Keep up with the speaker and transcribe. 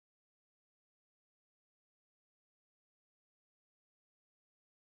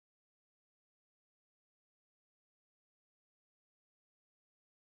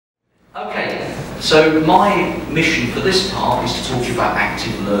Okay, so my mission for this part is to talk to you about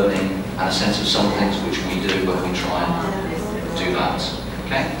active learning and a sense of some things which we do when we try and do that.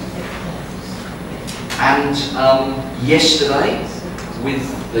 Okay? And yesterday,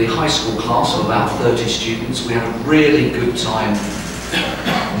 with the high school class of about 30 students, we had a really good time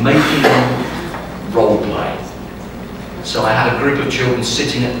making role play. So I had a group of children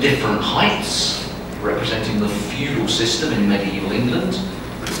sitting at different heights, representing the feudal system in medieval England.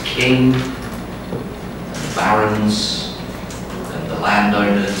 The king, the barons, and the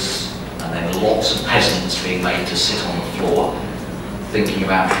landowners, and then lots of peasants being made to sit on the floor, thinking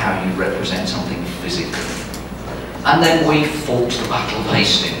about how you represent something physically. And then we fought the Battle of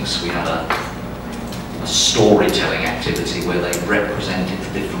Hastings. We had a storytelling activity where they represented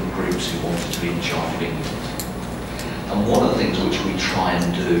the different groups who wanted to be in charge of England. And one of the things which we try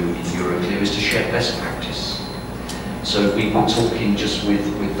and do in Euroclio is to share best practice. So we were talking just with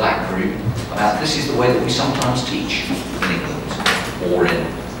that group about this is the way that we sometimes teach in England, or in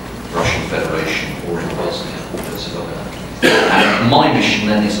Russian Federation, or in Bosnia, or Herzegovina. And my mission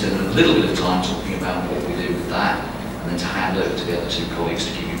then is to spend a little bit of time talking about what we do with that, and then to hand over to the other two colleagues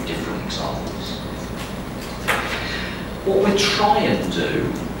to give you different examples. What we try and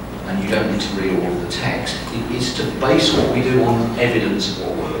do, and you don't need to read all of the text, is to base what we do on evidence of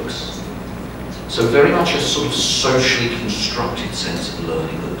what works. So very much a sort of socially constructed sense of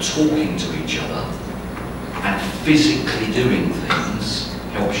learning, that talking to each other and physically doing things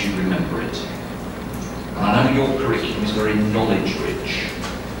helps you remember it. And I know your curriculum is very knowledge rich,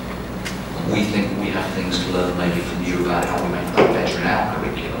 and we think we have things to learn maybe from you about how we make that better in our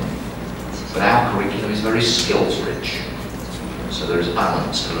curriculum. But our curriculum is very skills rich, so there is a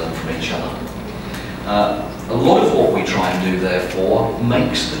balance to learn from each other. A lot of what we try and do, therefore,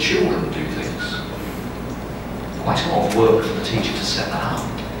 makes the children do things. Quite a lot of work for the teacher to set that up,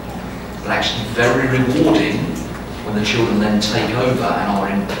 but actually very rewarding when the children then take over and are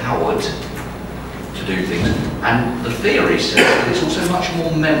empowered to do things. And the theory says that it's also much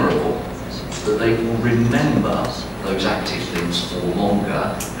more memorable, that they will remember those active things for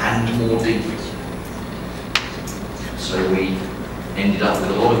longer and more deeply. So we ended up with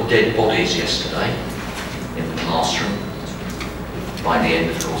a lot of dead bodies yesterday in the classroom. By the end,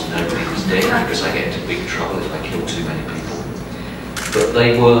 of course, nobody was dead because I get into big trouble if I kill too many people. But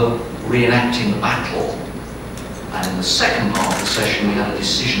they were reenacting the battle. And in the second part of the session, we had a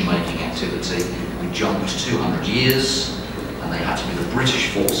decision-making activity. We jumped 200 years, and they had to be the British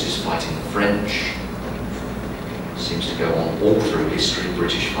forces fighting the French. It seems to go on all through history,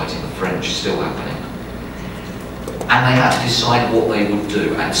 British fighting the French, still happening. And they had to decide what they would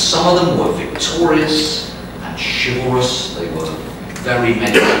do. And some of them were victorious and chivalrous. They were very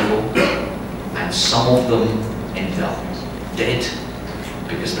medieval, and some of them ended up dead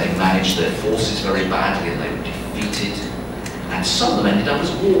because they managed their forces very badly and they were defeated, and some of them ended up as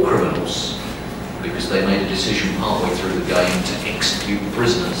war criminals because they made a decision partway through the game to execute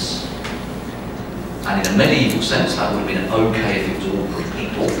prisoners. And in a medieval sense that would have been okay if it was ordinary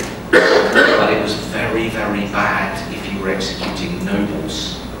people, but it was very, very bad if you were executing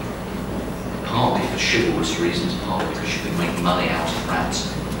nobles. Partly for chivalrous reasons, partly because you could make money out of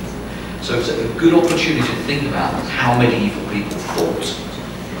ransom. So it's a good opportunity to think about how medieval people thought,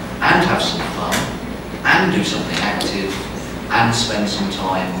 and have some fun, and do something active, and spend some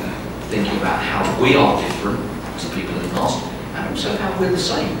time thinking about how we are different as the people in the past, and also how we're the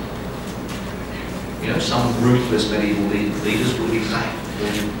same. You know, some ruthless medieval leaders would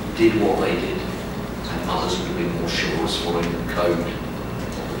exactly did what they did, and others would have been more chivalrous, following the code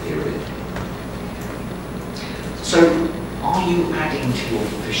of the period. So, are you adding to your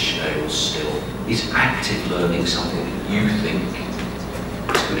fishtail still? Is active learning something that you think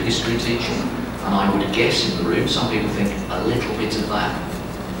is good history teaching? And I would guess in the room, some people think a little bit of that.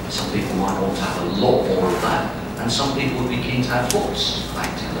 Some people might want to have a lot more of that. And some people would be keen to have lots of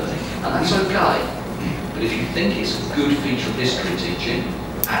active learning. And that's okay. But if you think it's a good feature of history teaching,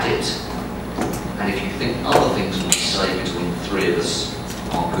 add it. And if you think other things we say between the three of us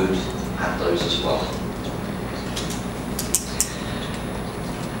are good, add those as well.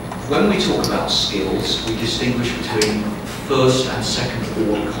 When we talk about skills, we distinguish between first and second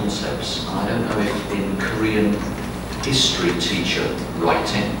order concepts. And I don't know if in Korean history teacher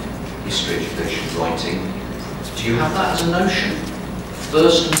writing, history education writing, do you have that as a notion?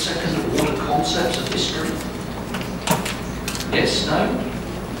 First and second order concepts of history? Yes, no?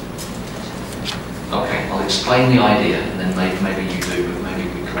 Okay, I'll explain the idea, and then maybe you do, but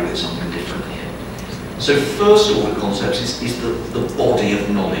maybe we call it something different here. So first order concepts is the body of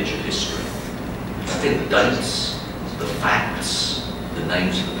knowledge of history. The dates, the facts, the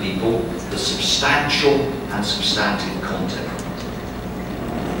names of the people, the substantial and substantive content.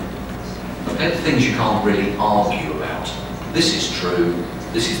 Okay, the things you can't really argue about. This is true,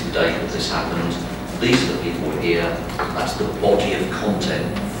 this is the date that this happened, these are the people here, that's the body of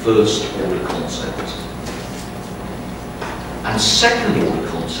content, first order concept. And second order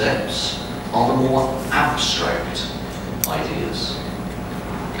concepts are the more abstract ideas.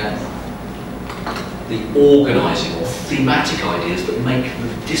 Okay? The organising or thematic ideas that make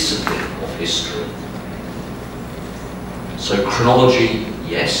the discipline of history. So chronology,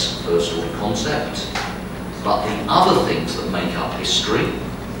 yes, first order concept, but the other things that make up history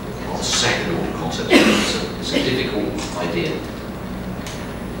are the second order concept. It's a difficult idea.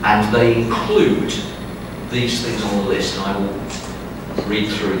 And they include these things on the list, and I will read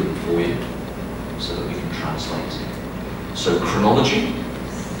through them for you so that we can translate it. So chronology,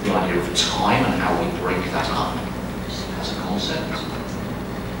 the idea of time and how we break that up as a concept.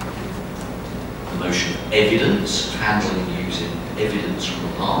 The notion of evidence, handling and using evidence from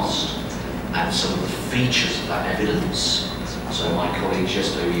the past, and some of the features of that evidence. So my colleagues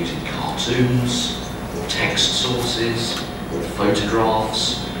yesterday were using cartoons, or text sources, or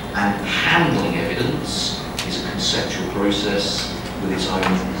photographs, and handling evidence is a conceptual process with its own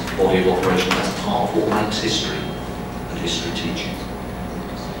body of operation. That's part of what makes history and history teaching.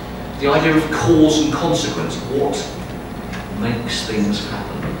 The idea of cause and consequence, what makes things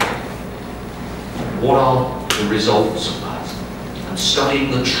happen? What are the results of that? And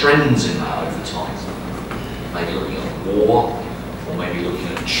studying the trends in that over time. Maybe looking at war, or maybe looking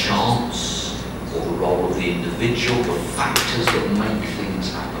at chance, or the role of the individual, the factors that make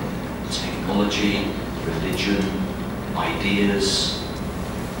things happen. Technology, religion, ideas.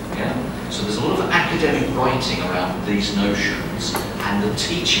 Yeah? So there's a lot of academic writing around these notions and the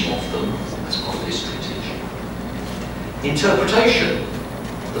teaching of them as part of history teaching. Interpretation,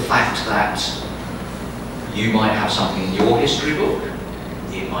 the fact that you might have something in your history book,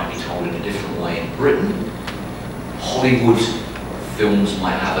 it might be told in a different way in Britain. Hollywood films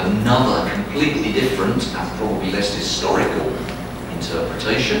might have another completely different and probably less historical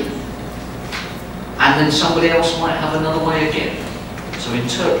interpretation. And then somebody else might have another way again. So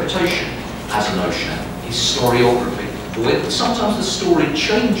interpretation as a notion, historiography, the way that sometimes the story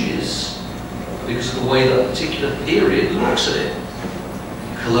changes because of the way that a particular period looks at it.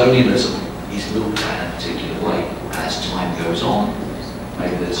 Colonialism is looked at in a particular way. As time goes on,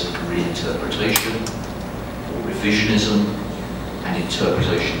 maybe there's reinterpretation or revisionism, and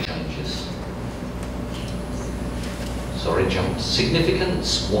interpretation changes. Sorry, jump.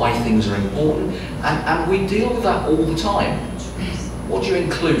 Significance, why things are important, and we deal with that all the time. What do you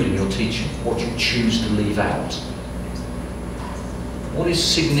include in your teaching? What do you choose to leave out? What is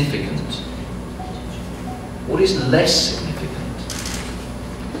significant? What is less significant?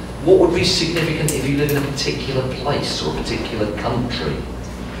 What would be significant if you live in a particular place or a particular country?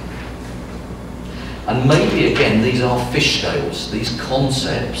 And maybe again, these are fish scales. These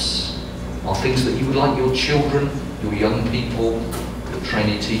concepts are things that you would like your children, your young people, your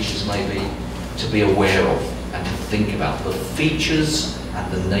trainee teachers maybe, to be aware of and to think about the features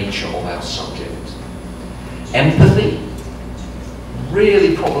and the nature of our subject. Empathy,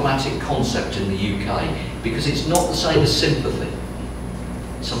 really problematic concept in the UK because it's not the same as sympathy.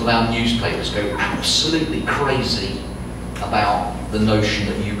 Some of our newspapers go absolutely crazy about the notion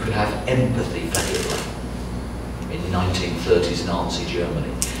that you could have empathy for Hitler in 1930s Nazi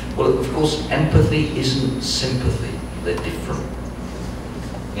Germany. Well, of course, empathy isn't sympathy. They're different.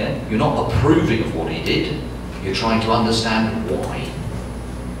 Yeah? You're not approving of what he did. You're trying to understand why.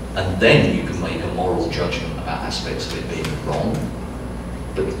 And then you can make a moral judgment about aspects of it being wrong.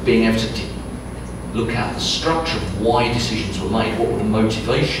 But being able to look at the structure of why decisions were made, what were the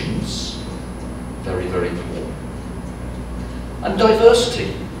motivations, very, very important. And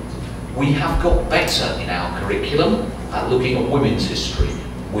diversity. We have got better in our curriculum at looking at women's history.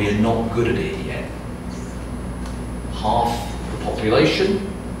 We're not good at it yet. Half the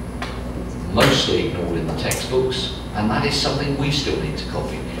population, mostly ignored in the textbooks, and that is something we still need to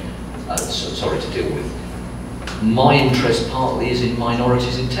to deal with. My interest partly is in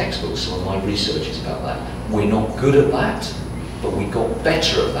minorities in textbooks. Some of my research is about that. We're not good at that, but we got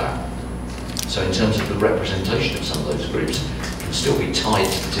better at that. So in terms of the representation of some of those groups, it can still be tied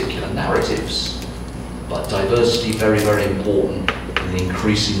to particular narratives, but diversity very, very important in the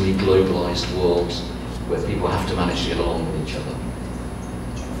increasingly globalized world where people have to manage to get along with each other.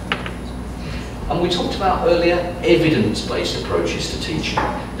 And we talked about earlier evidence-based approaches to teaching.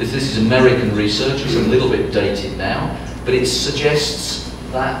 This is American research, it's a little bit dated now, but it suggests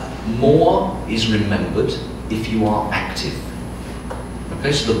that more is remembered if you are active.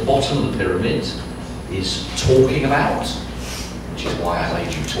 Okay, so the bottom of the pyramid is talking about, which is why I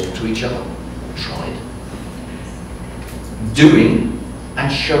made you talk to each other, tried. Doing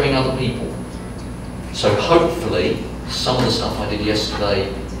and showing other people. So hopefully, some of the stuff I did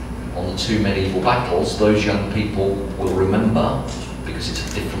yesterday on the 2 medieval battles, those young people will remember, because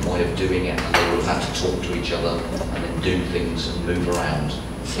it's a different way of doing it, and they will have to talk to each other and then do things and move around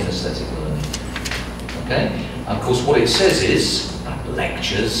in aesthetic learning. Okay? And of course what it says is that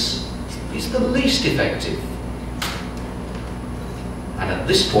lectures is the least effective. And at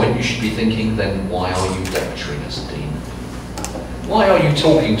this point you should be thinking, then why are you lecturing us, Dean? Why are you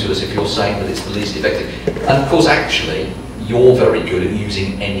talking to us if you're saying that it's the least effective? And of course actually you're very good at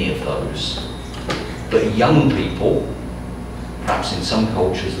using any of those. But young people, perhaps in some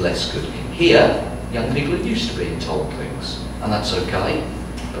cultures less good. Here, young people are used to being told things, and that's okay,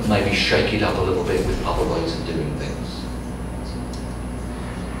 but maybe shake it up a little bit with other ways of doing things.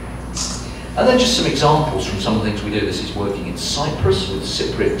 And then just some examples from some of the things we do. This is working in Cyprus with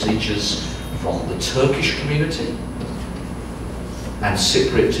Cypriot teachers from the Turkish community and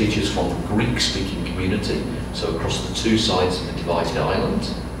Cypriot teachers from the Greek-speaking community, so across the 2 sides of the divided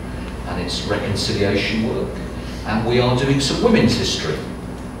island, and it's reconciliation work. And we are doing some women's history,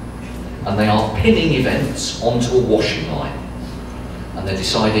 and they are pinning events onto a washing line, and they're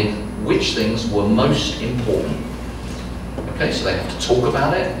deciding which things were most important. Okay, so they have to talk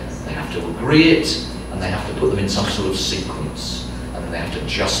about it, they have to agree it, and they have to put them in some sort of sequence, and then they have to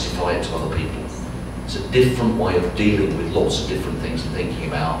justify it to other people. It's a different way of dealing with lots of different things and thinking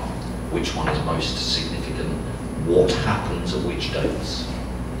about which one is most significant, what happens at which dates.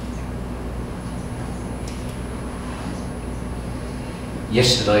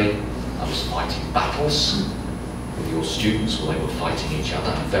 Yesterday, I was fighting battles with your students, where they were fighting each other,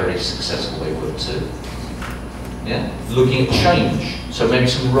 and very successful they were too. Yeah? Looking at change. So maybe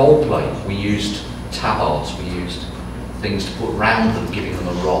some role play. We used tabards, we used things to put around them, giving them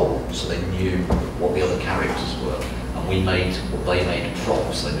a role, so they knew what the other characters were. And we made, what they made,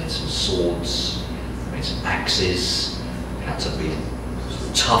 props. They made some swords, they made some axes. They had to be sort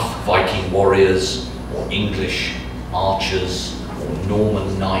of tough Viking warriors, or English archers, or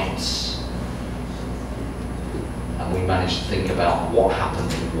Norman knights, and we managed to think about what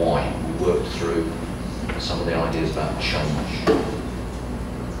happened and why. We worked through some of the ideas about change.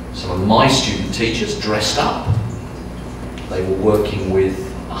 Some of my student teachers dressed up. They were working with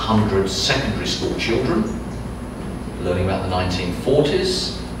 100 secondary school children, learning about the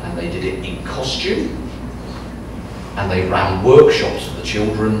 1940s, and they did it in costume, and they ran workshops for the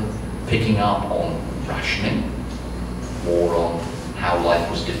children, picking up on rationing, or on how life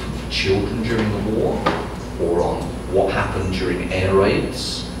was different for children during the war, or on what happened during air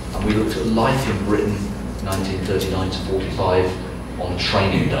raids. And we looked at life in Britain, 1939 to 45, on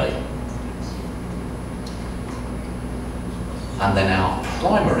training day. And then our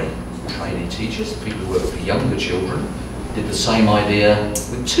primary trainee teachers, the people who work with younger children, did the same idea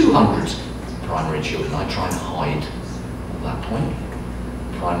with 200 primary children. I try and hide at that point.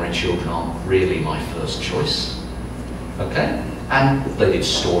 Primary children aren't really my first choice. Okay? And they did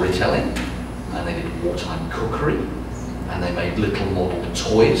storytelling, and they did wartime cookery, and they made little model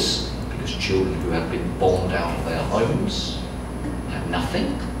toys, because children who had been bombed out of their homes had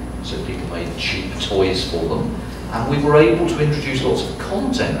nothing, so people made cheap toys for them. And we were able to introduce lots of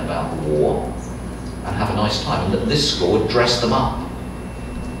content about the war and have a nice time. And at this school, had dressed them up.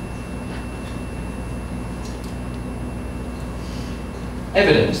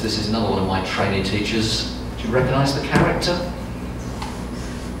 Evidence. This is another one of my trainee teachers. Do you recognise the character?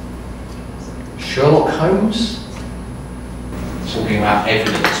 Sherlock Holmes. Talking about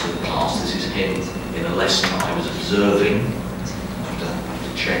evidence with the class. This is him in a lesson I was observing. I have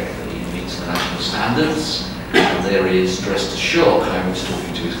to check that he meets the national standards. And there he is, dressed as Sherlock Holmes,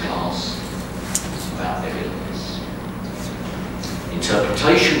 talking to his class about evidence.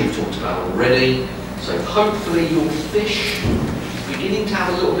 Interpretation we've talked about already. So hopefully your fish is beginning to have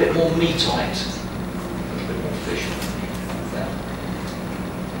a little bit more meat on it. A little bit more fish. Yeah.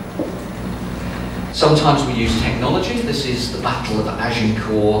 Sometimes we use technology. This is the Battle of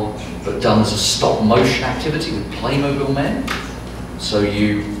Agincourt, but done as a stop motion activity with Playmobil men. So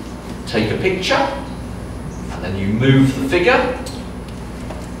you take a picture, and then you move the figure,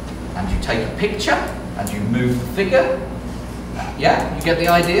 and you take a picture, and you move the figure. Yeah, you get the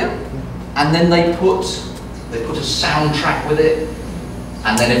idea? And then they put a soundtrack with it,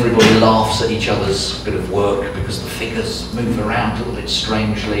 and then everybody laughs at each other's bit of work because the figures move around a little bit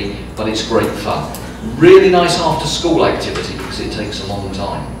strangely, but it's great fun. Really nice after-school activity because it takes a long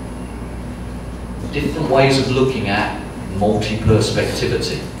time. Different ways of looking at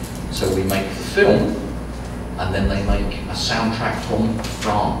multi-perspectivity. So we make the film, and then they make a soundtrack from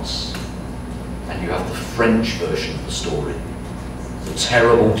France. And you have the French version of the story. The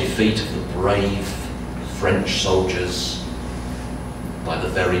terrible defeat of the brave French soldiers by the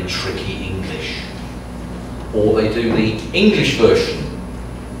very tricky English. Or they do the English version,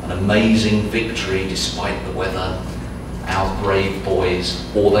 an amazing victory despite the weather, our brave boys.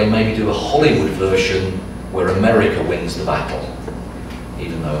 Or they maybe do a Hollywood version where America wins the battle,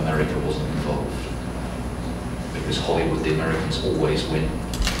 even though America wasn't involved. Because Hollywood, the Americans always win,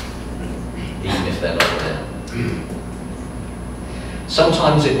 even if they're not there.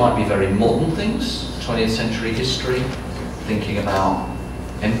 Sometimes it might be very modern things, 20th century history, thinking about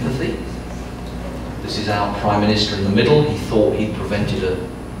empathy. This is our Prime Minister in the middle. He thought he'd prevented a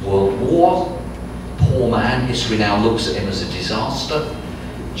world war. Poor man, history now looks at him as a disaster,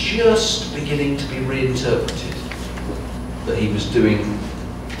 just beginning to be reinterpreted. That he was doing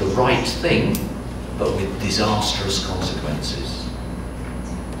the right thing, but with disastrous consequences.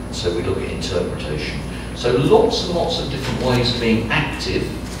 So we look at interpretation. So lots and lots of different ways of being active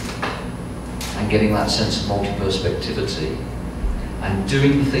and getting that sense of multi-perspectivity and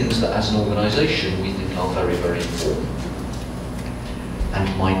doing things that as an organisation we think are very, very important.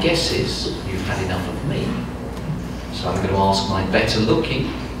 And my guess is you've had enough of me. So I'm going to ask my better looking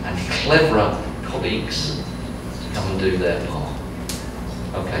and cleverer colleagues to come and do their part.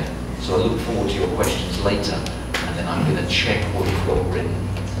 Okay, so I look forward to your questions later, and then I'm going to check what you've got written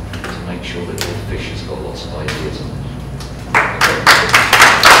to make sure that your fish has got lots of ideas on it.